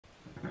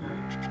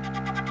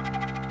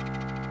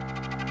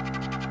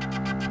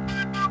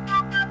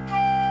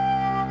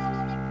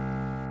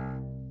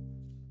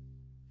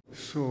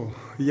So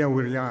here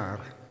we are.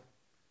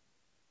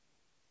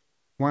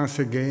 Once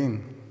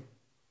again,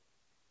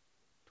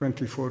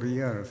 24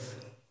 years.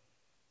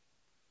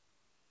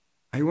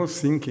 I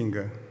was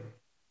thinking,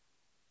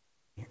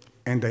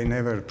 and I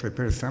never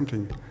prepared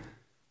something,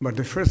 but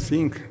the first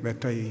thing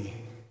that I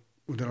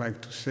would like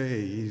to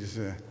say is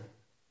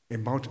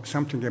about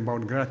something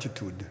about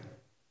gratitude.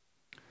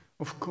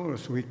 Of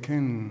course, we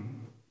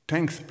can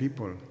thank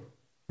people.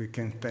 We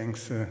can thank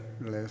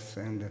Les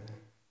and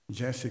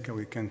Jessica.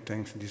 We can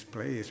thank this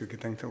place. We can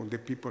thank all the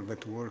people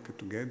that work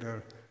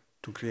together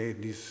to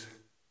create this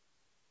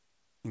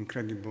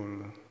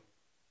incredible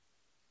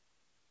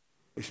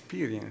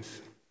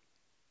experience.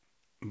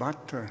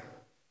 But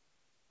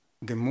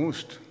the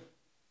most,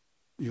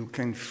 you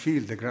can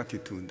feel the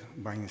gratitude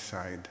by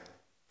inside.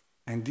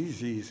 And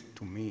this is,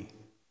 to me,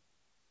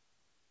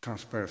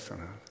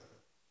 transpersonal.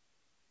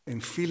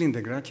 And feeling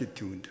the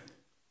gratitude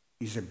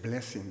is a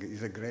blessing,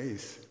 is a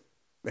grace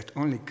that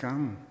only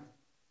comes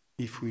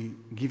if we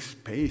give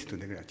space to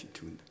the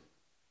gratitude.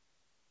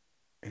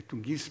 And to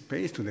give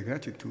space to the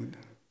gratitude,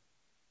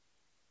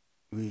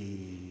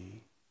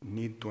 we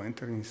need to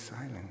enter in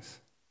silence.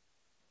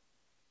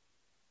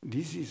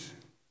 This is,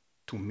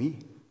 to me,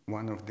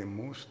 one of the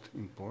most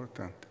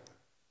important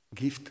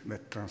gifts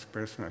that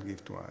transpersonal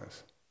gives to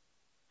us.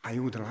 I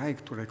would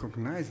like to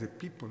recognize the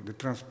people, the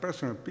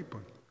transpersonal people,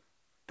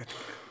 that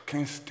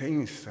can stay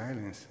in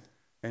silence,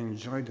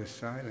 enjoy the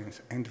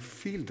silence, and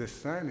feel the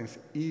silence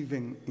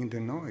even in the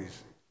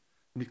noise.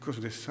 Because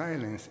the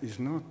silence is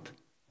not,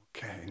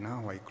 okay,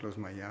 now I close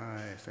my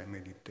eyes, I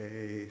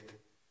meditate.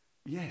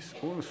 Yes,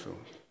 also,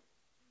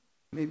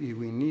 maybe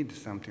we need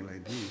something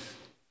like this.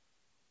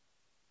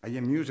 I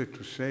am used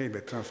to say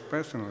that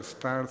transpersonal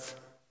starts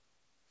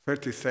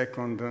 30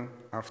 seconds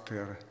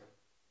after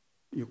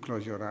you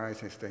close your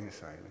eyes and stay in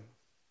silence.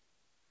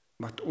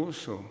 But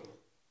also,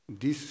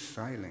 this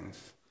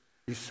silence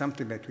is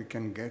something that we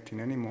can get in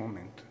any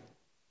moment,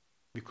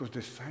 because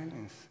the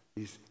silence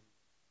is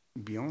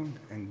beyond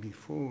and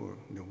before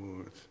the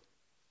words.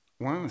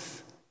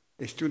 Once,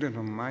 a student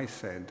of mine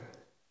said,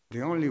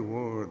 the only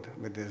word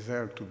that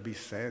deserves to be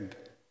said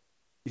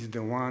is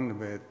the one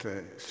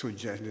that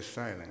suggests the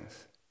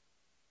silence.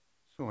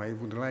 So I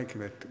would like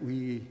that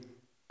we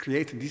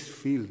create this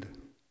field,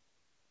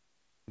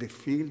 the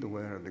field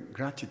where the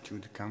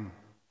gratitude comes,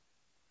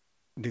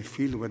 the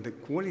field where the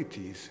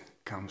qualities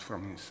comes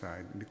from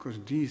inside, because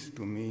this,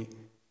 to me,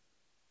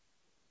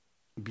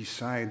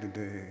 beside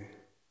the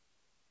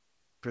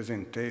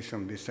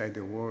presentation, beside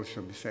the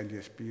workshop, beside the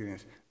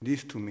experience,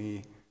 this, to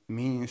me,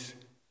 means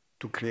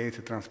to create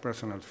a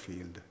transpersonal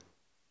field.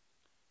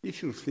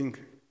 If you think,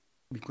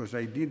 because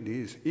I did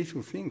this, if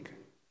you think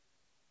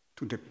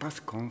to the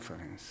past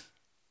conference,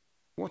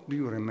 what do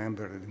you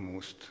remember the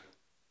most?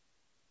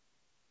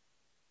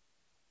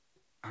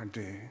 Are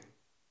the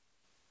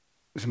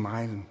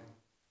smile,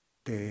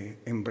 the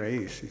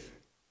embraces,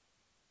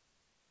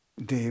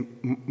 the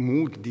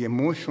mood, the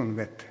emotion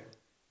that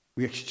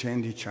we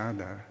exchange each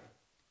other.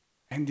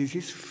 And this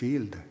is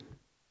field,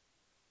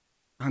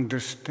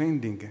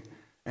 understanding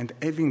and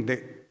having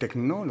the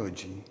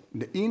technology,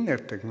 the inner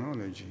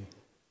technology,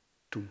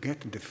 to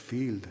get the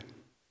field,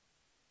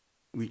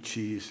 which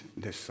is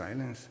the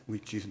silence,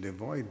 which is the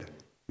void,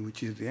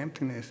 which is the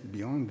emptiness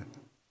beyond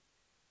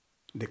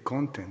the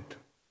content.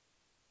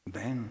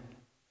 Then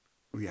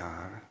we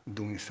are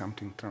doing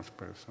something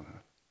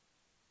transpersonal.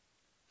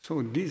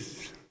 So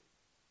this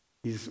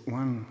is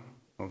one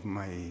of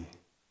my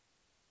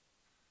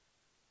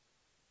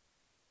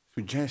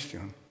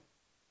suggestions.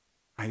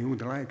 I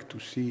would like to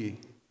see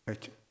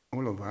that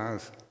all of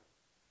us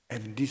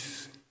have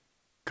this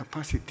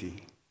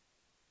capacity.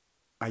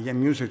 I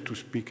am used to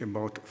speak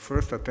about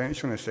first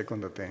attention and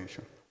second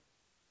attention.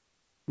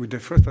 With the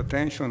first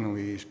attention,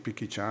 we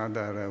speak each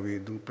other, we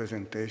do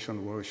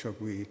presentation,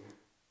 workshop, we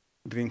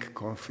drink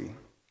coffee.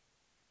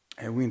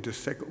 And with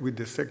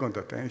the second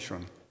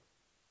attention,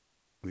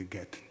 we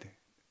get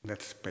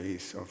that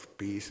space of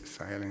peace,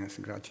 silence,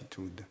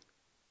 gratitude,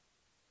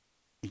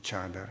 each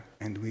other,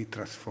 and we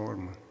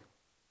transform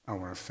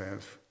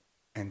ourselves,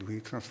 and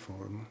we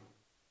transform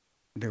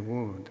the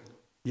world.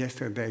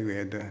 Yesterday we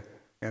had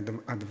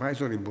an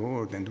advisory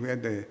board, and we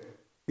had an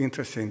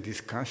interesting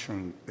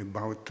discussion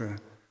about,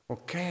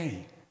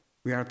 okay,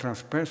 we are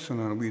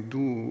transpersonal, we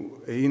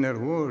do inner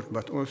work,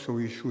 but also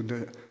we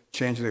should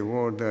change the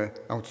world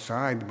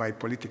outside by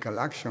political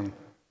action.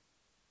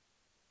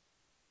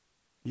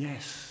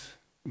 Yes,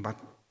 but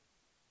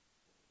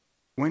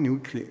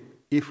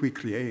if we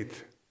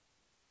create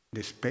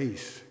the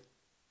space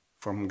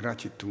from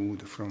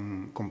gratitude,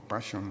 from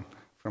compassion,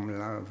 from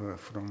love,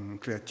 from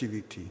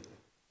creativity,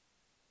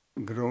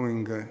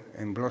 growing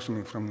and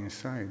blossoming from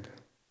inside,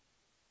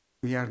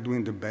 we are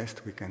doing the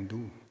best we can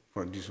do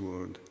for this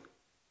world,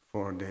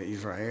 for the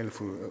Israel,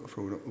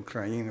 for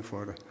Ukraine,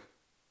 for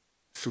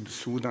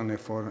Sudan, and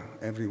for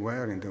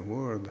everywhere in the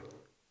world.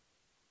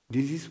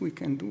 This is what we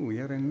can do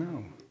here and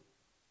now.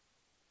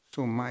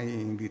 So my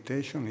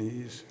invitation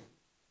is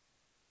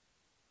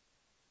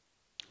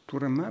to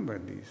remember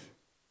this.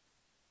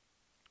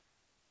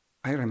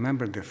 I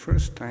remember the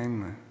first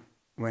time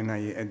when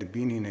I had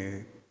been in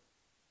a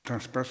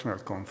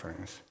transpersonal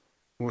conference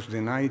was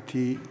the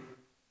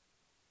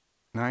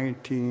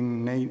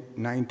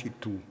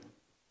 1992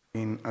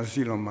 in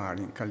Asilo Mar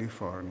in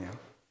California.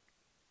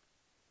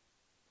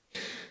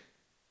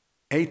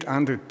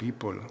 800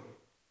 people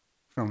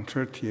from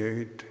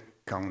 38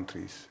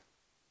 countries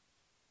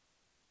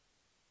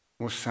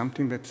was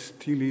something that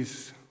still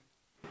is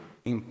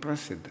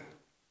impressed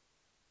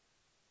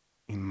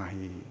in my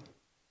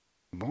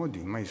body,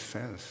 my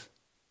cells.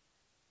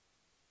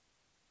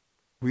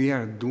 We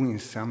are doing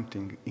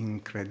something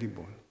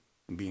incredible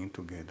being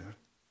together.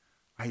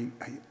 I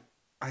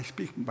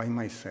speak by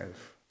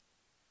myself.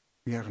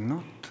 We, are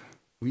not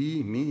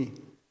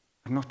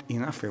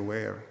enough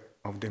aware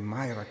of the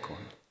miracle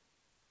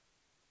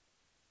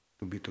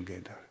to be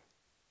together,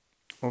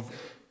 of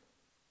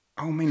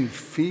how many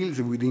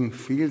fields within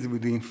fields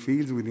within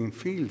fields within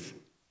fields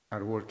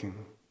are working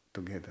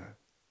together.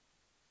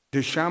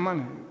 The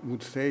shaman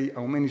would say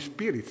how many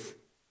spirits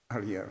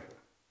are here,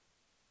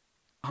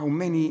 how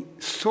many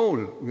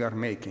soul we are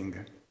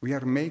making. We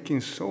are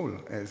making soul,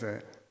 as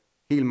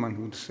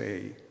Hillman would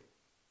say.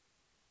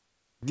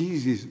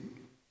 This is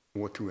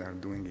what we are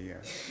doing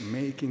here,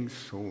 making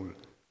soul,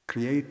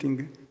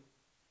 creating,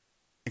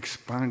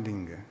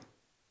 expanding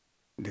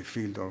the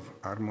field of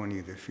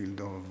harmony, the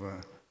field of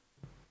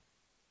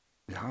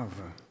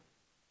love,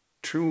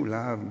 true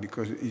love,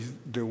 because it's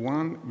the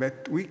one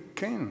that we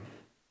can,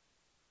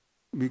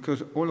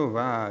 because all of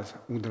us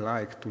would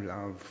like to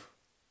love,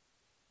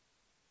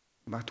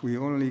 but we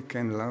only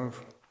can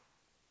love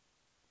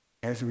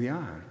as we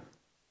are,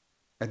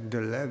 at the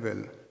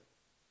level,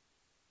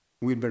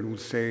 Wilber would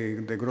say,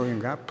 the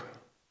growing up,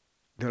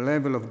 the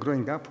level of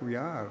growing up we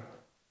are.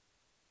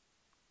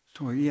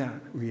 So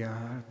here we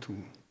are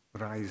to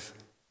rise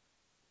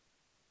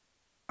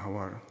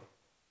our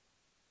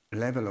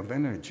level of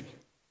energy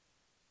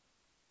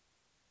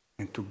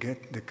and to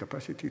get the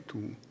capacity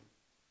to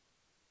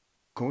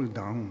cool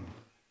down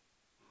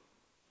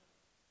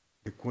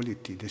the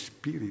quality, the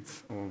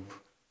spirits of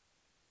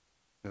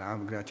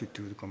love,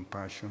 gratitude,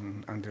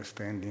 compassion,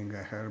 understanding,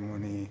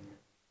 harmony,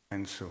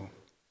 and so.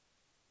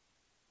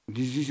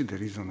 This is the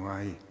reason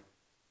why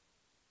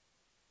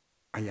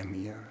I am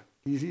here.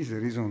 This is the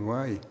reason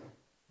why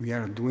we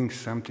are doing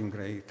something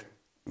great,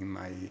 in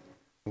my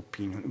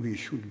opinion. We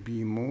should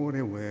be more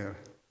aware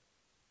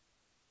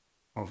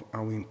of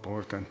how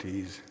important it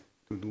is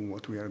to do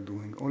what we are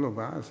doing. All of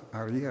us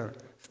are here,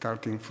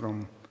 starting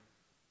from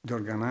the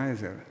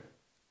organizer,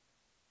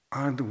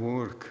 hard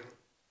work,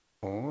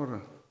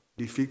 or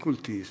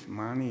difficulties,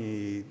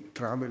 money,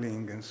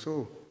 traveling, and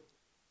so,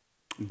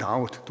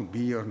 doubt to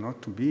be or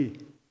not to be.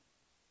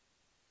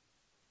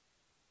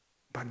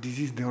 But this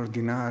is the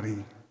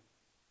ordinary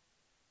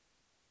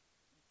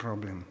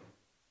problem.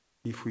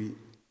 If we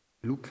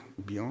look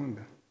beyond,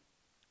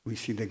 we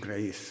see the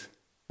grace,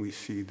 we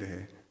see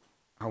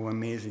how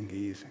amazing it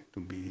is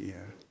to be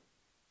here.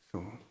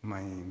 So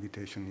my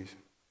invitation is,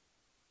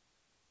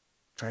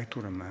 try to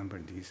remember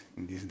this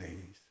in these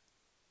days.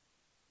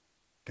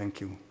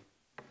 Thank you,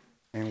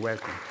 and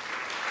welcome.